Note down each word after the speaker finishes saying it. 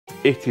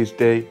It is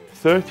day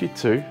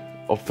 32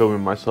 of filming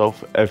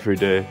myself every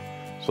day.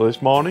 So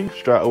this morning,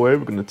 straight away,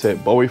 we're going to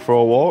take Bowie for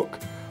a walk,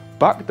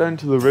 back down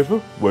to the river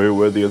where we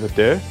were the other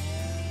day.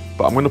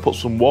 But I'm going to put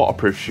some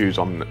waterproof shoes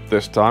on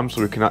this time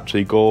so we can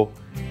actually go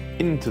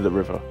into the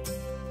river.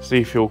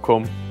 See if he'll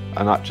come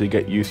and actually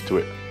get used to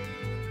it.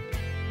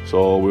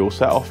 So we'll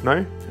set off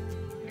now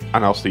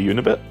and I'll see you in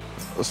a bit.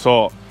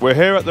 So we're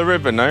here at the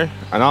river now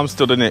and I'm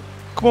stood in it.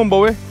 Come on,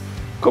 Bowie,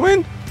 come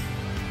in.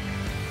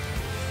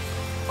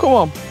 Come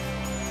on.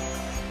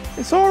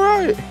 It's all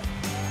right.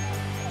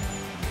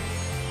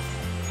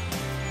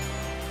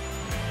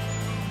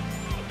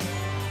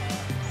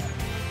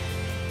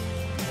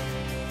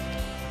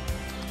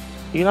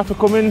 You're gonna have to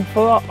come in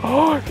for that.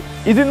 Oh,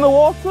 he's in the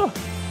water.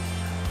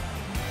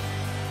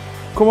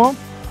 Come on,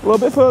 a little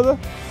bit further.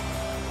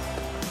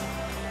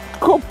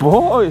 Good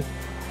boy.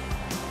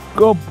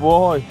 Good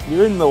boy.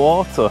 You're in the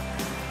water.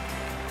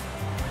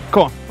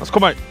 Come on, let's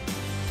come out.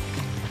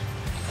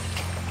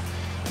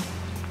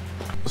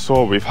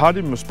 So we've had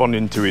him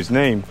responding to his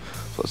name.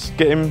 So let's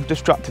get him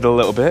distracted a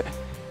little bit.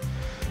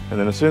 And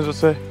then as soon as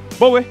I say,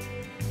 Bowie,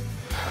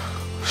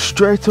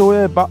 straight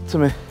away back to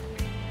me.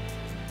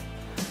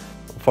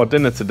 For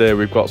dinner today,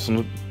 we've got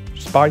some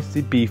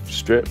spicy beef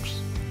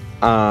strips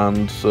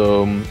and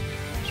some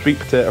sweet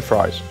potato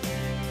fries.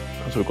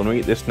 So we're going to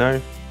eat this now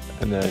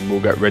and then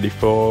we'll get ready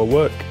for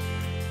work.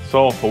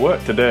 So for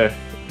work today,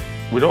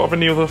 we don't have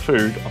any other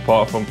food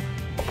apart from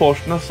a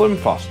portion of Slim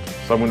Fast.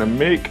 So I'm going to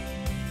make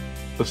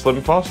the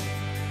Slim Fast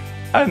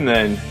and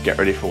then get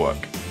ready for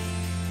work.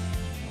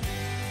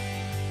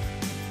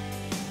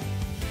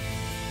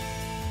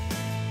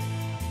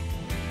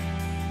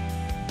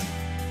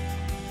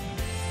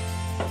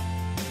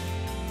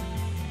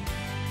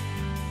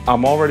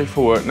 I'm all ready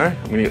for work now.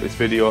 I'm going to get this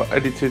video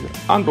edited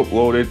and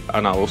uploaded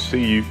and I will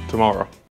see you tomorrow.